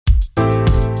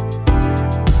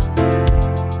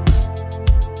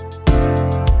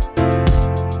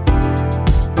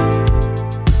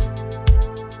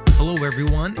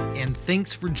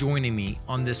thanks for joining me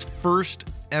on this first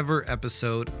ever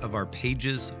episode of our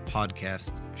Pages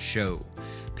podcast show.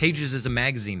 Pages is a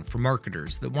magazine for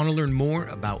marketers that want to learn more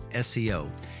about SEO.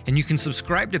 And you can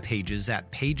subscribe to Pages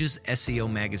at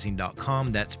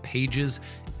pagesseomagazine.com. That's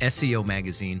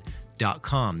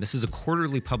pagesseomagazine.com. This is a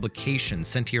quarterly publication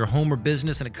sent to your home or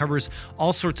business, and it covers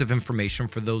all sorts of information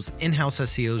for those in-house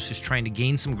SEOs just trying to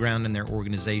gain some ground in their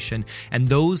organization and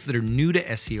those that are new to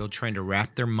SEO trying to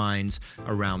wrap their minds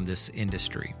around this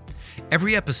industry.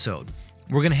 Every episode,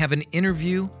 we're going to have an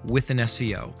interview with an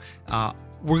SEO.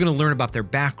 We're going to learn about their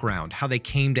background, how they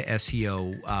came to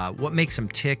SEO, what makes them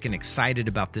tick and excited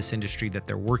about this industry that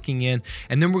they're working in.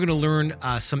 And then we're going to learn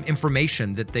some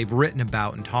information that they've written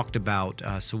about and talked about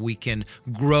so we can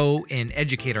grow and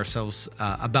educate ourselves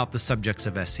about the subjects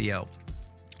of SEO.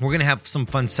 We're going to have some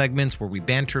fun segments where we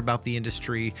banter about the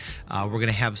industry. We're going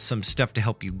to have some stuff to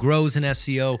help you grow as an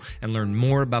SEO and learn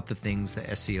more about the things that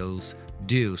SEOs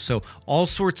do. So all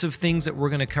sorts of things that we're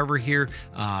going to cover here.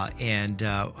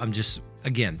 I'm just,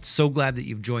 again, so glad that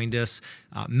you've joined us.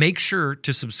 Make sure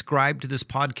to subscribe to this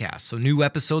podcast. So new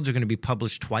episodes are going to be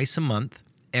published twice a month,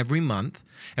 every month.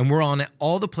 And we're on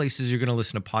all the places you're going to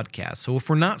listen to podcasts. So if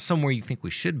we're not somewhere you think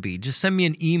we should be, just send me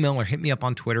an email or hit me up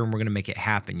on Twitter and we're going to make it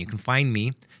happen. You can find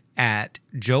me at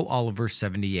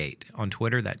JoeOliver78 on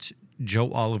Twitter. That's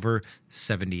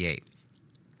JoeOliver78.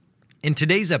 In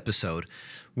today's episode,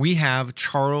 we have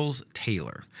Charles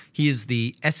Taylor. He is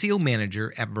the SEO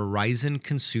manager at Verizon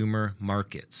Consumer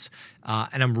Markets.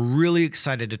 And I'm really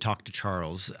excited to talk to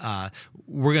Charles.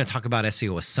 We're going to talk about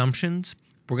SEO assumptions.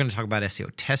 We're going to talk about SEO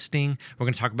testing. We're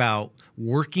going to talk about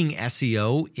working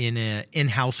SEO in an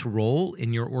in-house role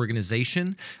in your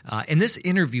organization. And this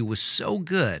interview was so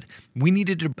good, we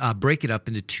needed to break it up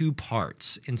into two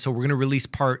parts. And so we're going to release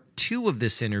part 2 of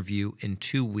this interview in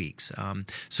 2 weeks.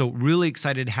 So really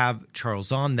excited to have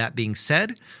Charles on. That being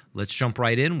said, let's jump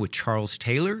right in with Charles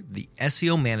Taylor, the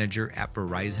SEO manager at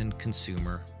Verizon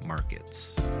Consumer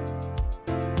Markets.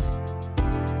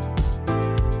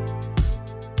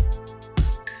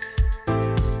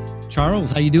 Charles,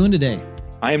 how you doing today?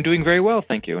 I am doing very well,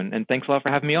 thank you, and thanks a lot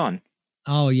for having me on.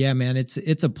 Oh yeah, man,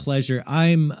 it's a pleasure.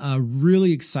 I'm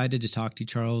really excited to talk to you,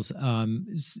 Charles.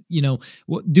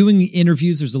 Doing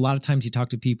interviews, there's a lot of times you talk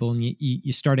to people and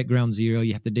you start at ground zero.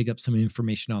 You have to dig up some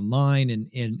information online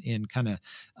and kind of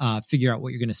figure out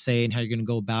what you're going to say and how you're going to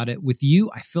go about it. With you,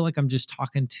 I feel like I'm just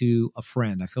talking to a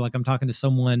friend. I feel like I'm talking to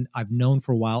someone I've known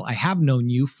for a while. I have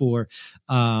known you for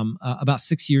about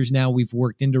 6 years now. We've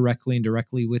worked indirectly and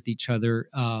directly with each other,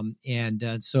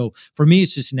 so for me,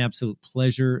 it's just an absolute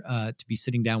pleasure to be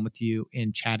sitting down with you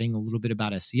and chatting a little bit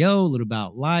about SEO, a little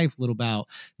about life, a little about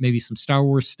maybe some Star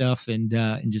Wars stuff, and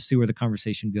just see where the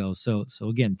conversation goes. So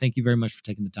again, thank you very much for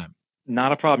taking the time.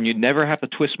 Not a problem. You'd never have to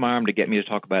twist my arm to get me to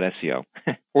talk about SEO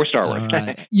or Star Wars.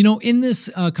 Right. In this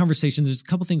conversation, there's a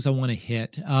couple things I want to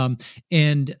hit. I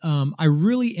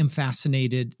really am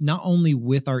fascinated not only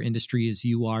with our industry as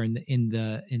you are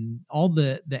in all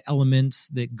the elements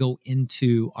that go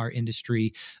into our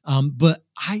industry, but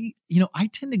I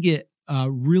tend to get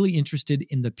really interested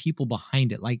in the people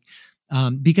behind it.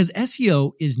 Because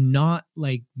SEO is not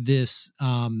like this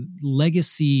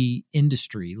legacy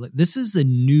industry. This is a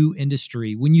new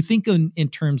industry. When you think in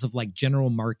terms of like general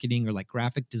marketing or like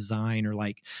graphic design or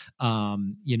like, a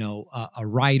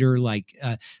writer,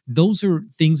 those are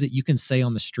things that you can say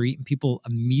on the street and people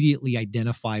immediately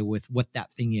identify with what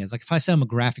that thing is. Like if I say I'm a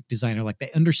graphic designer, like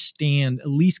they understand at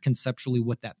least conceptually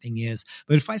what that thing is.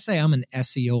 But if I say I'm an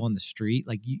SEO on the street,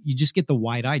 like you just get the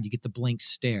wide-eyed, you get the blank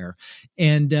stare.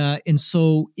 And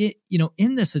so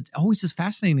in this, it's always just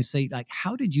fascinating to say, like,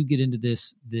 how did you get into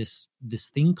this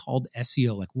thing called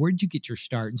SEO? Like, where did you get your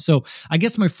start? And so I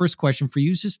guess my first question for you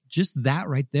is just that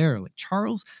right there. Like,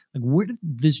 Charles, like, where did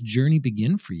this journey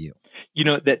begin for you?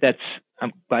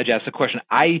 I'm glad you asked the question.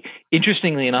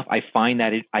 Interestingly enough, I find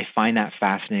that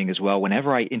fascinating as well.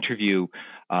 Whenever I interview,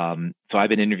 so I've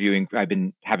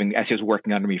been having SEOs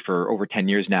working under me for over 10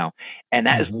 years now. And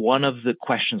that is one of the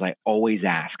questions I always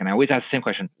ask. And I always ask the same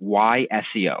question, why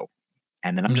SEO?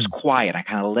 And then I'm just quiet.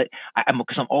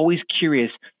 Because I'm always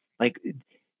curious, like,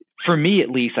 for me at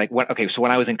least, so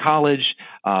when I was in college,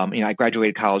 I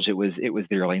graduated college, it was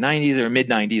the early 90s or mid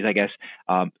 90s, I guess.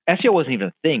 SEO wasn't even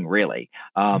a thing really.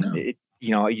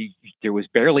 No. There was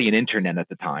barely an internet at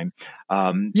the time.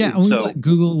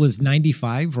 Google was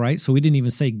 95, right? So we didn't even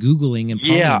say Googling and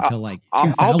probably until like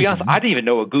 2000. I'll be honest, I didn't even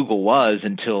know what Google was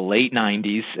until late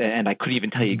 90s, and I couldn't even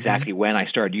tell you exactly when I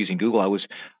started using Google.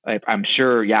 I'm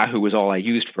sure Yahoo was all I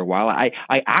used for a while. I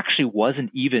actually wasn't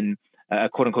even a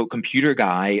quote unquote computer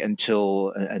guy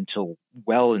until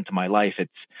well into my life.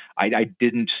 I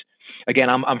didn't again,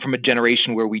 I'm from a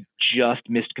generation where we just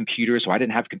missed computers, so I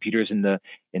didn't have computers in the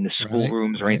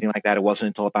schoolrooms or anything like that. It wasn't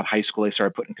until about high school they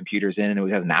started putting computers in, and it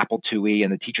was an Apple IIe,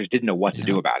 and the teachers didn't know what to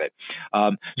do about it.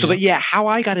 But yeah, how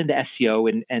I got into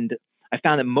SEO, and I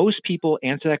found that most people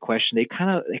answer that question. They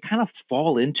kind of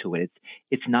fall into it.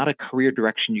 It's not a career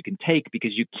direction you can take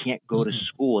because you can't go to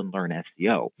school and learn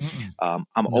SEO.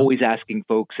 I'm always asking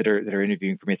folks that are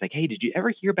interviewing for me. It's like, hey, did you ever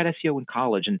hear about SEO in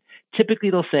college? And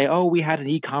typically they'll say, oh, we had an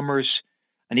e-commerce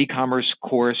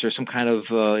course or some kind of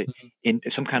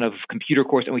computer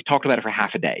course, and we talked about it for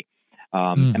half a day.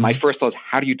 And my first thought was,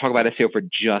 how do you talk about SEO for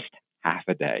just half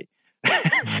a day?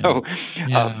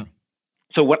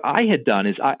 So what I had done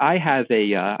is I have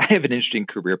an interesting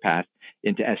career path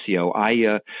into SEO.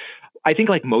 I think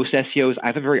like most SEOs, I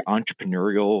have a very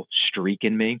entrepreneurial streak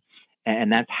in me,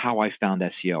 and that's how I found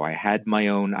SEO. I had my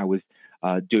own. I was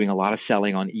doing a lot of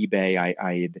selling on eBay.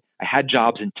 I had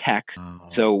jobs in tech.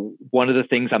 So one of the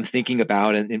things I'm thinking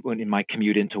about in my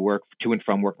commute to and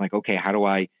from work, I'm like, okay, how do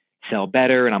I sell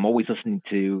better? And I'm always listening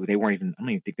to. I don't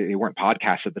even think they weren't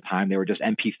podcasts at the time. They were just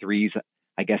MP3s.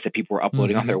 I guess that people were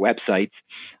uploading on their websites.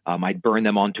 I'd burn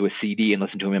them onto a CD and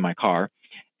listen to them in my car,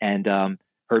 and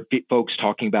heard folks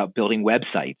talking about building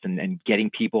websites and getting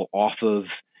people off of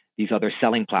these other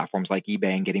selling platforms like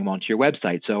eBay and getting them onto your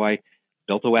website. So I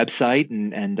built a website,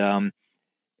 and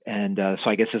so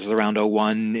I guess this was around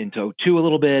 01 into 02 a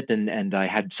little bit, and I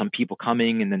had some people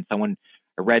coming, and then someone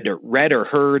read or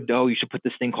heard, oh, you should put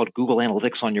this thing called Google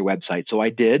Analytics on your website. So I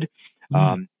did.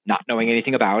 Not knowing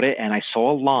anything about it. And I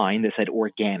saw a line that said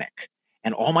organic,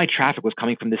 and all my traffic was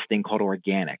coming from this thing called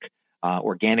organic.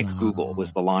 Google was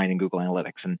the line in Google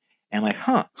Analytics. And I'm like,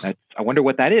 I wonder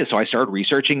what that is. So I started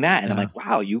researching that, and I'm like,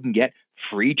 wow, you can get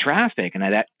free traffic. And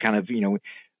that kind of,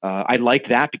 I liked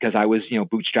that because I was,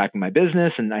 bootstrapping my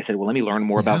business. And I said, well, let me learn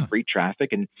more about free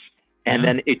traffic. And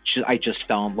then I just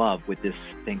fell in love with this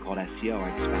thing called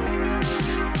SEO.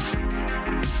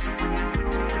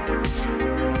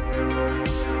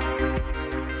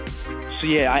 So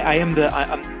yeah, I'm the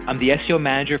SEO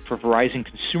manager for Verizon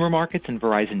Consumer Markets and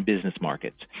Verizon Business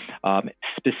Markets.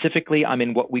 Specifically, I'm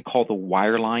in what we call the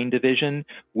wireline division,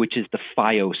 which is the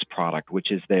FiOS product,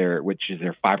 which is their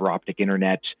fiber optic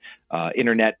internet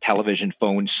television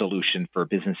phone solution for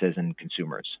businesses and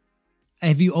consumers.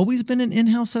 Have you always been an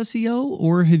in-house SEO,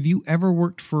 or have you ever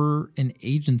worked for an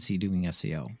agency doing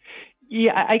SEO?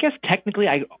 Yeah, I guess technically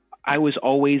I was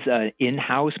always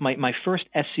in-house. My first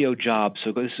SEO job,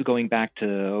 so this is going back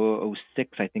to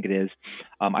 06, I think it is.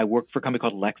 I worked for a company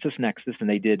called LexisNexis, and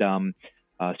they did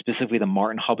specifically the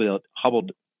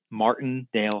Martindale-Hubbell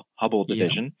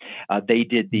division. They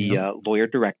did the lawyer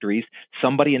directories.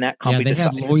 Somebody in that company... Yeah, they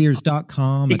had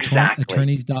lawyers.com, exactly.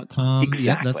 attorneys.com. Exactly.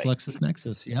 Yep, that's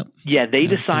LexisNexis. Yep. Yeah, they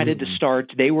decided to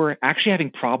start... They were actually having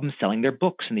problems selling their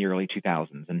books in the early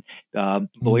 2000s. And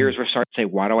lawyers were starting to say,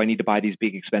 why do I need to buy these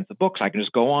big, expensive books? I can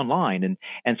just go online.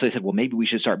 And so they said, well, maybe we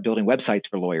should start building websites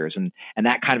for lawyers. And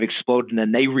that kind of exploded. And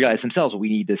then they realized themselves, we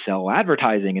need to sell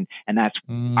advertising. And that's...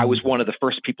 I was one of the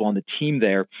first people on the team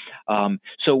there.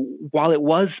 So while it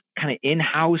was kind of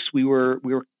in-house, it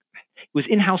was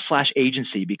in-house /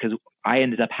 agency, because I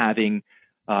ended up having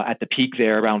at the peak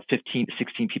there around 15 to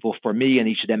 16 people for me, and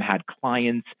each of them had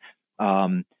clients.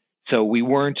 So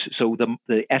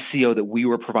the SEO that we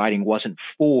were providing wasn't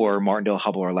for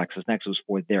Martindale-Hubbell or LexisNexis, it was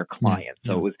for their clients.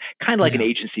 So it was kind of like an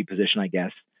agency position, I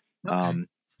guess. Okay.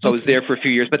 So I was there for a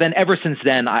few years, but then ever since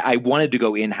then, I wanted to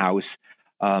go in-house.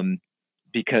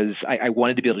 Because I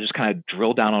wanted to be able to just kind of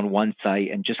drill down on one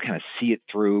site and just kind of see it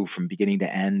through from beginning to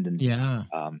end. And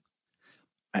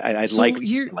I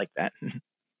like that.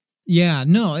 Yeah,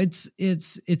 no,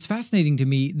 it's fascinating to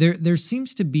me. There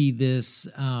seems to be this.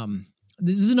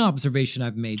 This is an observation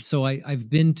I've made. So I've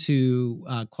been to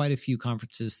quite a few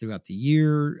conferences throughout the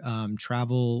year,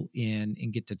 travel and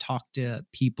get to talk to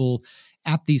people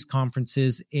at these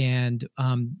conferences. And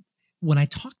when I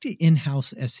talk to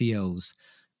in-house SEOs,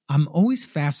 I'm always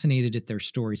fascinated at their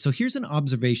story. So here's an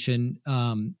observation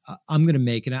I'm going to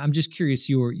make, and I'm just curious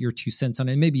your 2 cents on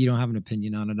it. Maybe you don't have an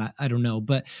opinion on it. I don't know.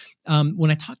 But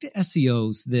when I talk to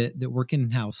SEOs that work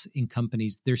in-house in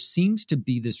companies, there seems to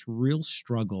be this real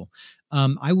struggle.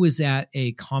 I was at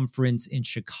a conference in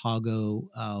Chicago,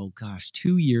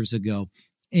 2 years ago.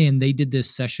 And they did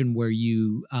this session where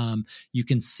you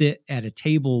can sit at a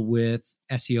table with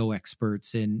SEO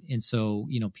experts, and so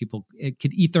people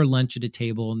could eat their lunch at a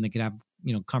table, and they could have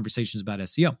conversations about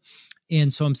SEO.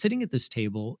 And so I'm sitting at this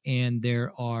table, and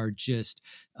there are just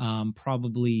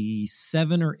probably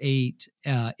 7 or 8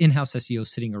 in-house SEOs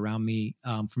sitting around me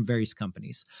from various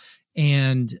companies.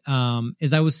 And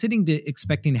as I was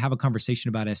expecting to have a conversation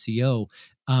about SEO,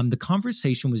 the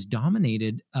conversation was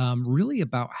dominated really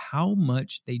about how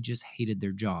much they just hated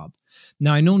their job.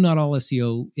 Now, I know not all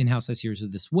in-house SEOs are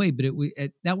this way, but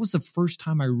that was the first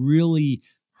time I really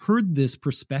heard this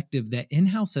perspective that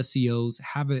in-house SEOs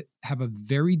have a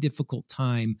very difficult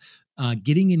time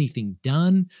getting anything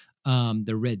done.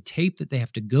 The red tape that they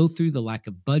have to go through, the lack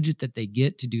of budget that they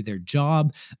get to do their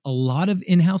job. A lot of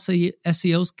in-house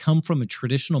SEOs come from a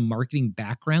traditional marketing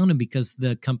background, and because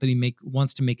the company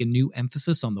wants to make a new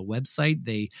emphasis on the website,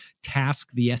 they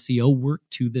task the SEO work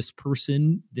to this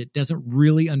person that doesn't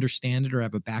really understand it or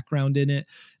have a background in it.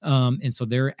 And so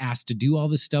they're asked to do all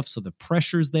this stuff. So the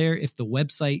pressure's there. If the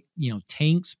website,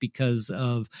 tanks because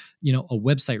of, a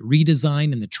website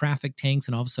redesign and the traffic tanks,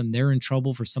 and all of a sudden they're in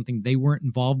trouble for something they weren't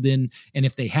involved in. And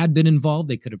if they had been involved,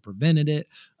 they could have prevented it.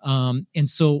 And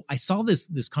so I saw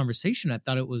this conversation. I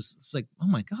thought it was like, oh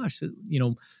my gosh,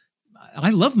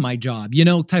 I love my job,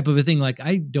 type of a thing. Like,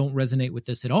 I don't resonate with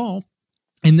this at all.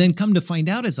 And then come to find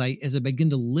out, as I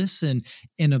begin to listen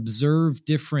and observe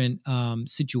different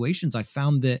situations, I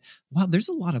found that, wow, there's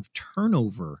a lot of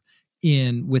turnover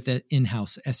with the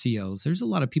in-house SEOs. There's a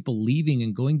lot of people leaving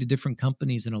and going to different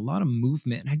companies, and a lot of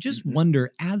movement. And I just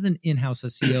wonder, as an in-house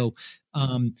SEO,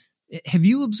 have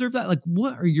you observed that? Like,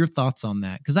 what are your thoughts on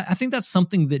that? Because I think that's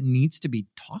something that needs to be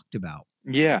talked about.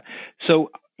 Yeah. So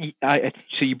you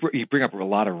bring up a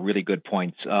lot of really good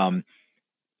points. I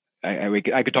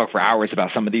could talk for hours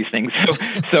about some of these things.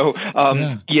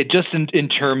 Just in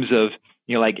terms of,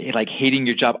 like hating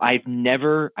your job, I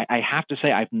have to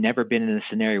say, I've never been in a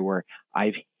scenario where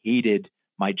I've hated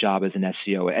my job as an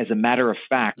SEO. As a matter of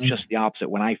fact, just the opposite.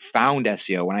 When I found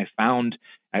SEO,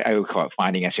 I would call it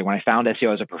finding SEO. When I found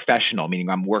SEO as a professional, meaning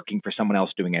I'm working for someone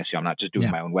else doing SEO, I'm not just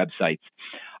doing my own websites,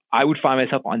 I would find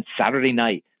myself on Saturday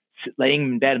night laying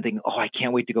in bed and thinking, oh, I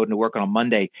can't wait to go to work on a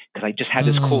Monday because I just had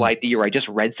this cool idea, or I just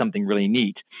read something really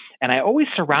neat. And I always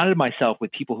surrounded myself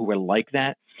with people who were like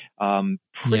that.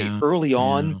 Pretty early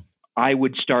on, I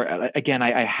would start, again,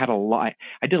 I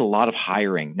did a lot of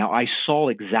hiring. Now, I saw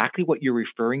exactly what you're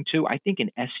referring to. I think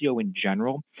in SEO in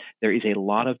general, there is a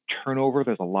lot of turnover.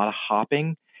 There's a lot of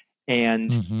hopping.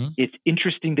 And it's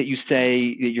interesting that you're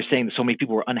saying that so many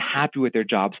people were unhappy with their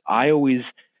jobs. I always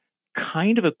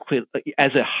kind of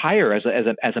as a hire, as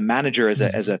a manager,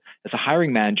 as a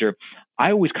hiring manager,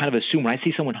 I always kind of assume when I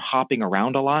see someone hopping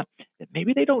around a lot that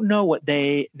maybe they don't know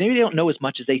maybe they don't know as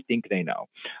much as they think they know,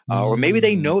 or maybe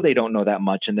they know they don't know that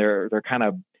much, and they're kind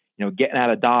of getting out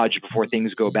of Dodge before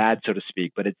things go bad, so to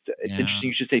speak. But it's interesting.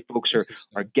 You should say folks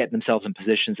are getting themselves in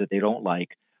positions that they don't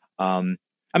like.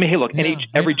 Hey, look,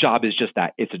 every job is just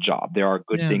that. It's a job. There are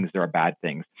good things. There are bad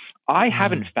things. I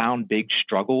haven't found big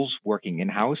struggles working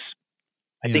in-house.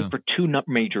 I think for 2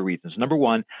 major reasons. Number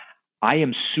one, I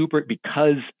am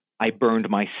because I burned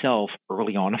myself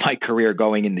early on in my career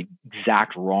going in the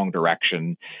exact wrong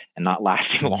direction and not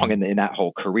lasting long in that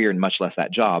whole career, and much less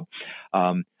that job.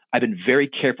 I've been very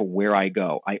careful where I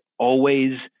go. I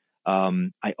always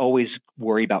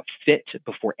worry about fit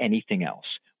before anything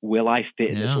else. Will I fit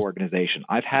in this organization?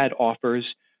 I've had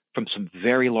offers from some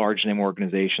very large name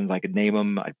organizations. I could name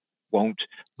them. I won't,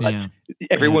 but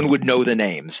everyone would know the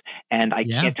names. And I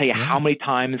can't tell you how many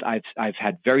times I've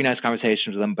had very nice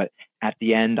conversations with them, but at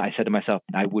the end I said to myself,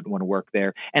 I wouldn't want to work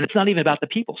there. And it's not even about the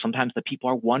people. Sometimes the people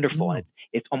are wonderful. And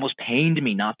it's almost pained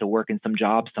me not to work in some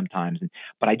jobs sometimes.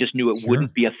 But I just knew it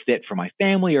wouldn't be a fit for my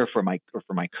family or for my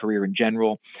career in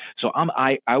general. So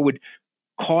I would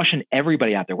caution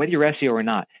everybody out there, whether you're SEO or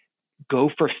not, go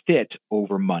for fit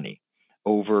over money.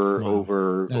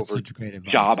 Over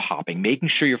job hopping, making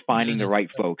sure you're finding the right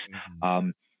folks.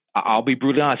 I'll be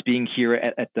brutally honest, being here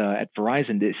at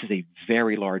Verizon, this is a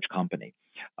very large company.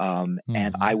 And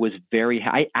I was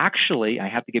I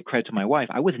have to give credit to my wife.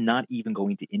 I was not even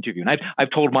going to interview. And I've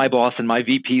told my boss and my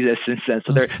VP this since then,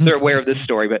 so they're aware of this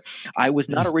story, but I was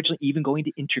not originally even going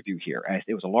to interview here.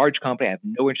 It was a large company. I have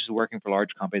no interest in working for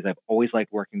large companies. I've always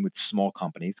liked working with small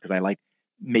companies because I like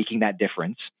making that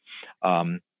difference.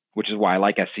 Which is why I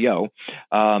like SEO.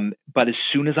 But as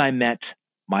soon as I met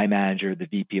my manager, the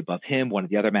VP above him, one of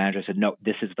the other managers, said, no,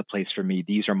 this is the place for me.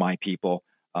 These are my people.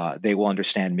 They will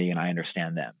understand me and I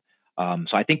understand them.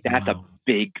 So I think that's a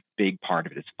big, big part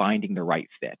of it, is finding the right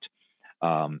fit.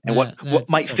 And what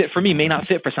might fit for me may not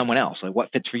fit for someone else. Like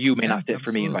what fits for you may not fit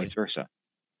for me, and vice versa.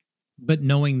 But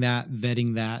knowing that,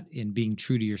 vetting that, and being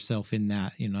true to yourself in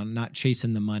that, not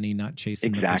chasing the money, not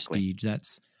chasing the prestige,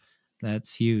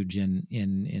 That's huge, and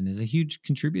is a huge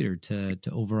contributor to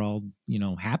overall,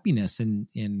 happiness in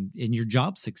your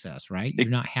job success, right? You're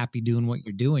not happy doing what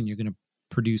you're doing, you're going to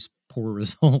produce poor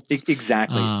results.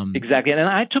 Exactly. Exactly. And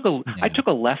I took Yeah.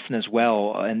 a lesson as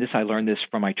well, and I learned this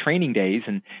from my training days,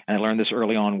 and I learned this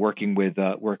early on working with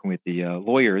the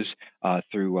lawyers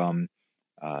through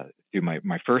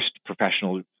my first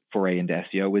professional foray into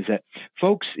SEO, was that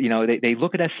folks, they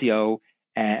look at SEO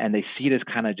and they see it as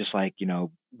kind of just like,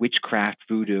 witchcraft,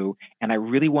 voodoo. And I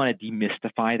really want to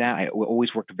demystify that. I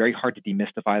always worked very hard to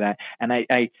demystify that. And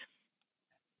I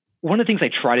one of the things I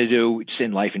try to do just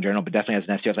in life in general, but definitely as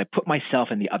an SEO, is I put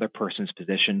myself in the other person's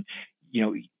position.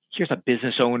 Here's a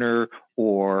business owner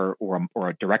or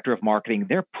a director of marketing.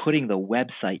 They're putting the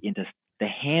website into the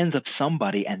hands of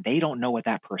somebody, and they don't know what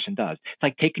that person does. It's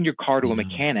like taking your car to a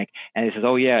mechanic, and it says,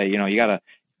 "Oh yeah, you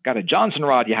got a Johnson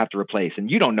rod you have to replace,"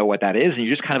 and you don't know what that is, and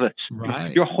you're just kind of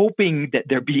you're hoping that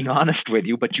they're being honest with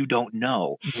you, but you don't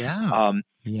know.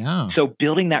 So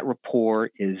building that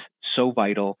rapport is so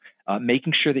vital.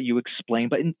 Making sure that you explain,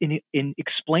 but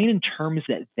explain in terms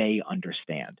that they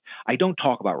understand. I don't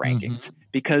talk about rankings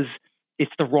because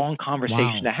it's the wrong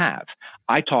conversation to have.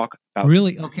 I talk about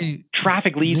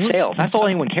traffic, lead, sales. That's all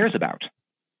anyone cares about.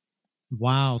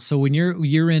 Wow. So when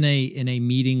you're in a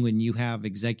meeting, when you have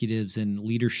executives and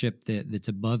leadership that's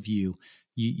above you,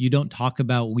 you don't talk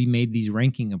about we made these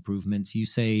ranking improvements. You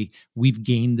say we've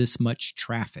gained this much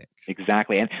traffic.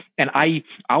 Exactly. And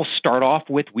I'll start off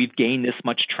with we've gained this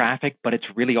much traffic, but it's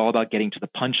really all about getting to the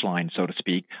punchline, so to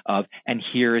speak, and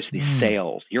here's the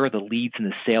sales. Here are the leads and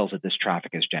the sales that this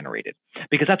traffic has generated,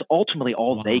 because that's ultimately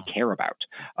all they care about.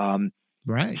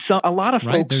 Right. So a lot of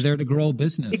folks, they're there to grow a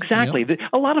business. Exactly. Yep.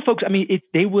 A lot of folks,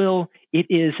 it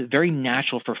is very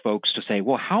natural for folks to say,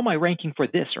 well, how am I ranking for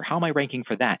this? Or how am I ranking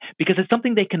for that? Because it's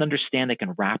something they can understand, they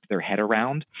can wrap their head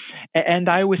around. And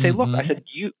I always say, look, I said,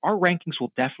 our rankings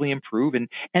will definitely improve.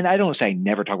 And I don't say I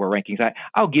never talk about rankings.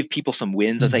 I'll give people some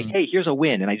wins. I say, hey, here's a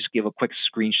win. And I just give a quick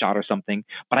screenshot or something.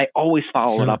 But I always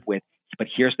follow it up with, but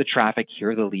here's the traffic,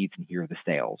 here are the leads, and here are the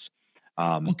sales.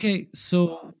 Okay,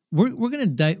 so we're gonna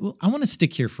dive. I want to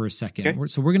stick here for a second. Okay.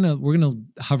 So we're gonna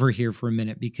hover here for a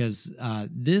minute, because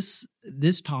this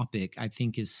topic I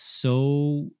think is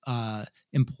so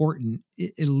important,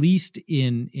 at least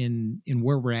in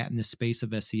where we're at in the space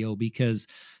of SEO, because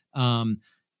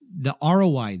the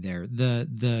ROI there,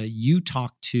 the you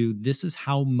talk to, this is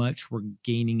how much we're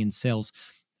gaining in sales.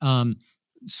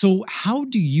 So how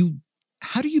do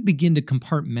you begin to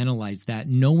compartmentalize that,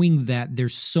 knowing that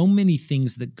there's so many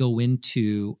things that go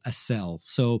into a sell?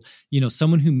 So,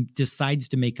 someone who decides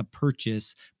to make a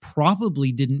purchase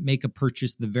probably didn't make a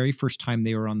purchase the very first time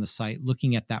they were on the site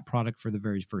looking at that product for the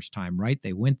very first time, right?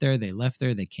 They went there, they left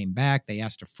there, they came back, they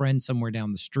asked a friend somewhere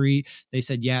down the street, they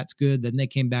said, yeah, it's good. Then they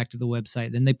came back to the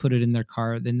website, then they put it in their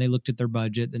cart, then they looked at their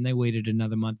budget, then they waited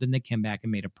another month, then they came back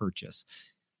and made a purchase.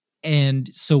 And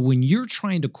so when you're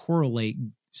trying to correlate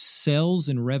sales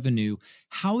and revenue,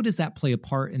 how does that play a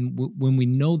part? And when we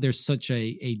know there's such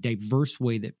a diverse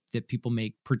way that people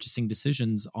make purchasing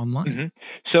decisions online?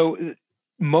 So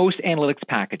most analytics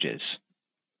packages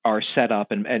are set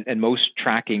up, and most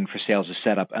tracking for sales is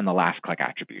set up on the last click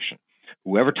attribution.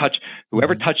 Whoever touched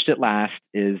it last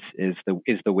is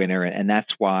the winner, and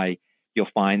that's why you'll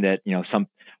find that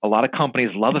a lot of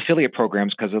companies love affiliate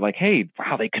programs because they're like, hey,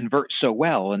 wow, they convert so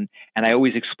well. And I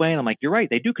always explain, I'm like, you're right,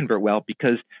 they do convert well,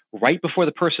 because right before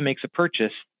the person makes a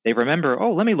purchase, they remember,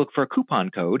 oh, let me look for a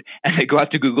coupon code. And they go out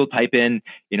to Google, type in,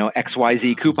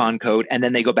 XYZ coupon code, and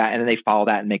then they go back and then they follow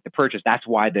that and make the purchase. That's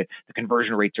why the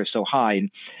conversion rates are so high.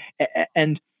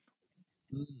 And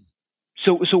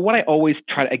so what I always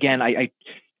try to, again,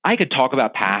 I could talk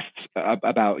about paths,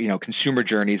 about consumer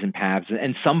journeys and paths,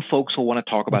 and some folks will want to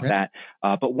talk about that.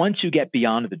 But once you get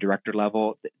beyond the director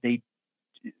level,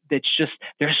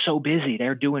 they're so busy.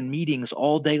 They're doing meetings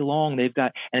all day long. They've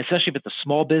got, and especially if it's a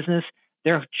small business,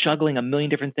 they're juggling a million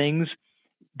different things.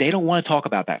 They don't want to talk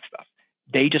about that stuff.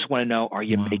 They just want to know, are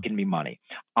you making me money?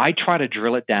 I try to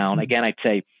drill it down. Again, I'd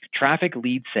say traffic,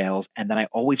 lead, sales, and then I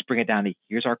always bring it down to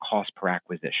here's our cost per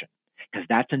acquisition, because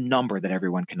that's a number that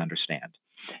everyone can understand.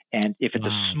 And if it's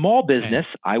a small business,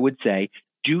 I would say,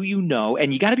 do you know?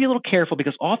 And you got to be a little careful,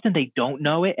 because often they don't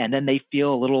know it, and then they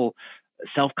feel a little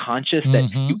self-conscious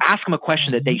that you ask them a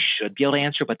question that they should be able to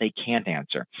answer, but they can't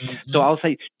answer. So I'll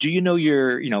say, do you know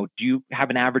do you have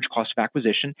an average cost of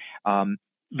acquisition?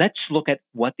 Let's look at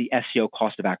what the SEO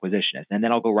cost of acquisition is. And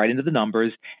then I'll go right into the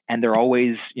numbers, and they're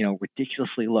always,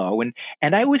 ridiculously low.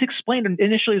 And I always explain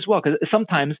initially as well, because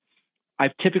sometimes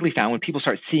I've typically found when people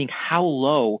start seeing how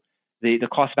low the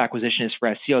cost of acquisition is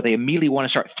for SEO, they immediately want to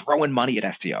start throwing money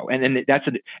at SEO. And then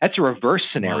that's a reverse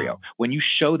scenario. Wow. When you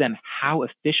show them how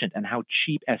efficient and how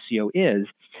cheap SEO is,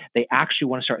 they actually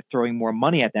want to start throwing more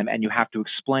money at them. And you have to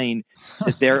explain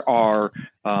that there are,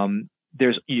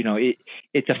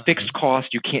 it's a fixed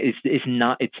cost. You can't,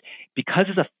 it's because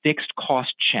it's a fixed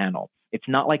cost channel. It's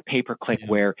not like pay-per-click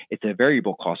where it's a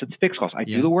variable cost. It's fixed cost. I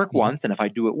do the work once, and if I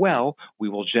do it well, we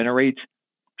will generate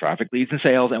traffic, leads, and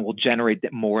sales, and we'll generate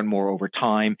that more and more over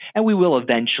time. And we will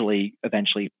eventually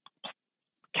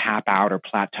cap out or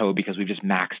plateau because we've just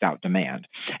maxed out demand.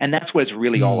 And that's what it's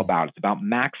really all about. It's about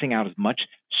maxing out as much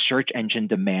search engine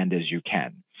demand as you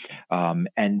can.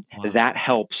 That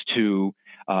helps to,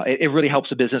 it really helps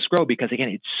the business grow because, again,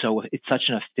 it's such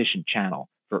an efficient channel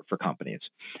for companies.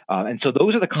 And so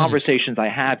those are the conversations I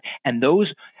have. And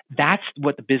that's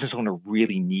what the business owner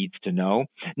really needs to know.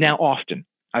 Now, often,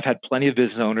 I've had plenty of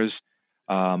business owners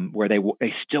where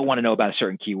they still want to know about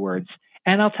certain keywords.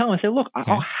 And I'll tell them, I say, look,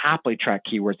 I'll happily track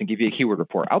keywords and give you a keyword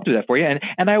report. I'll do that for you.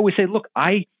 And I always say, look,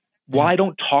 while I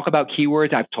don't talk about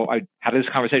keywords, I had this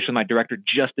conversation with my director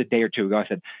just a day or two ago. I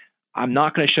said, I'm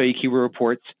not going to show you keyword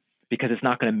reports because it's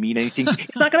not going to mean anything.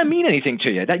 It's not going to mean anything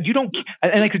to you. That you don't.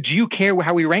 And I said, do you care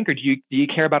how we rank, or do you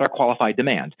care about our qualified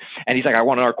demand? And he's like, I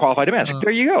want our qualified demand. I was like,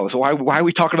 there you go. So why are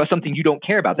we talking about something you don't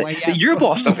care about? That your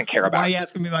boss doesn't care about. Why are you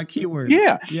asking me about keywords?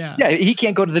 Yeah. He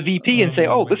can't go to the VP and say,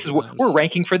 this is what we're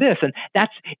ranking for this. And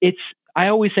I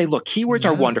always say, look, keywords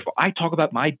are wonderful. I talk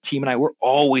about my team and I, we're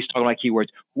always talking about keywords.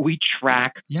 We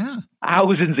track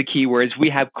thousands of keywords. We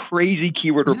have crazy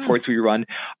keyword reports we run.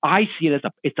 I see it as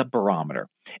it's a barometer.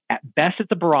 At best,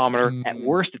 it's a barometer. At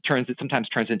worst, it sometimes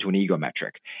turns into an ego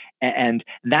metric. And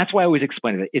that's why I always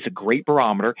explain it. It's a great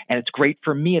barometer and it's great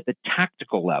for me at the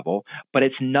tactical level, but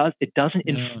it doesn't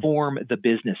inform the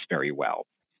business very well.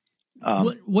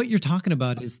 What you're talking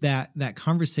about is that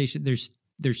conversation.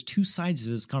 There's two sides to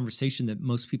this conversation that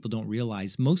most people don't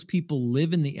realize. Most people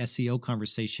live in the SEO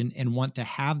conversation and want to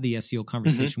have the SEO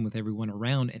conversation with everyone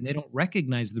around, and they don't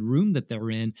recognize the room that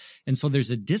they're in. And so there's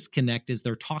a disconnect as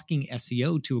they're talking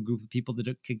SEO to a group of people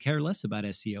that could care less about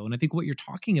SEO. And I think what you're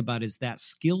talking about is that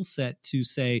skill set to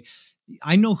say,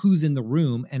 I know who's in the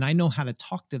room and I know how to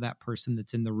talk to that person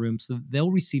that's in the room so that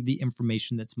they'll receive the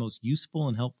information that's most useful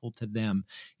and helpful to them.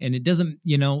 And it doesn't,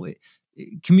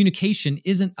 communication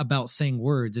isn't about saying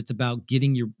words. It's about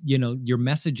getting your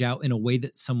message out in a way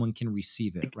that someone can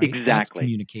receive it. Right? Exactly. That's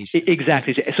communication.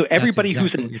 Exactly. So everyone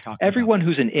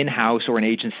who's an in-house or an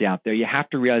agency out there, you have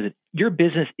to realize that your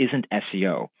business isn't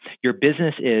SEO. Your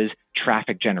business is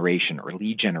traffic generation or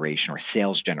lead generation or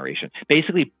sales generation.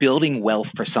 Basically building wealth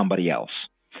for somebody else,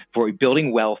 for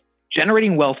building wealth,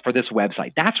 generating wealth for this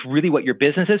website. That's really what your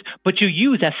business is, but you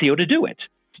use SEO to do it.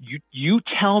 You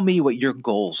tell me what your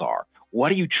goals are. What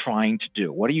are you trying to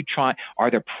do? Are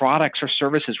there products or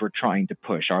services we're trying to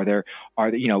push? Are there,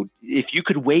 if you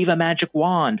could wave a magic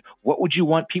wand, what would you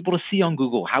want people to see on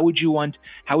Google? How would you want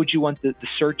the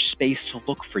search space to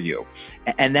look for you?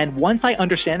 And then once I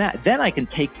understand that, then I can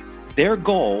take their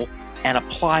goal and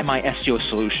apply my SEO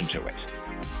solution to it.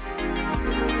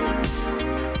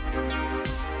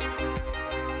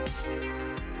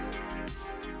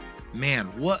 Man,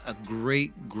 what a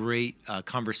great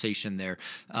conversation there.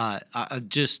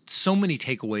 Just so many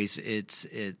takeaways.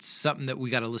 It's something that we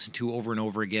got to listen to over and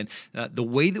over again. The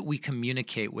way that we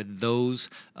communicate with those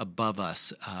above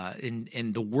us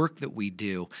in the work that we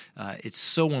do, it's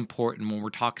so important when we're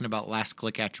talking about last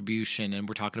click attribution and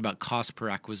we're talking about cost per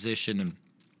acquisition. And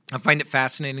I find it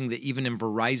fascinating that even in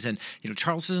Verizon,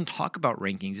 Charles doesn't talk about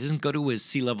rankings. He doesn't go to his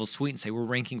C-level suite and say, we're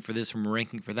ranking for this and we're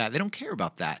ranking for that. They don't care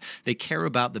about that. They care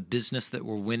about the business that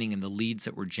we're winning and the leads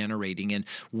that we're generating. And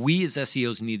we as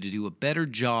SEOs need to do a better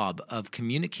job of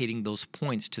communicating those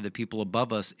points to the people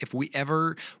above us if we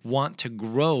ever want to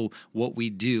grow what we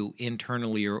do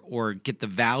internally or get the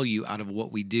value out of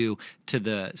what we do to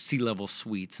the C-level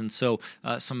suites. And so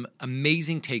some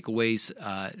amazing takeaways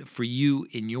for you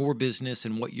in your business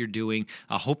and what you're doing.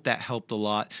 I hope that helped a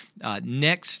lot.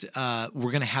 Next, we're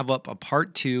going to have up a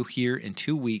part 2 here in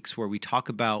 2 weeks where we talk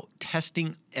about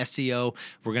testing SEO.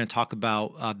 We're going to talk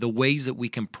about the ways that we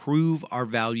can prove our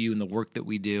value in the work that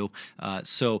we do.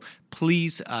 So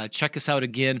please check us out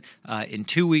again in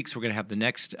 2 weeks. We're going to have the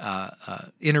next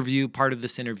interview, part of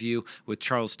this interview with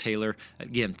Charles Taylor.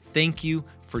 Again, thank you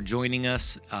for joining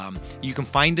us. You can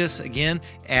find us again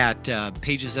at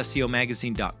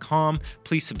pagesseomagazine.com.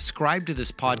 Please subscribe to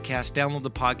this podcast, download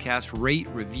the podcast, rate,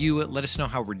 review it, let us know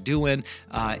how we're doing.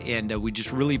 And we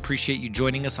just really appreciate you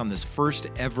joining us on this first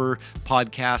ever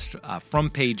podcast from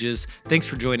Pages. Thanks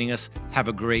for joining us. Have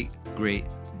a great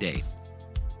day.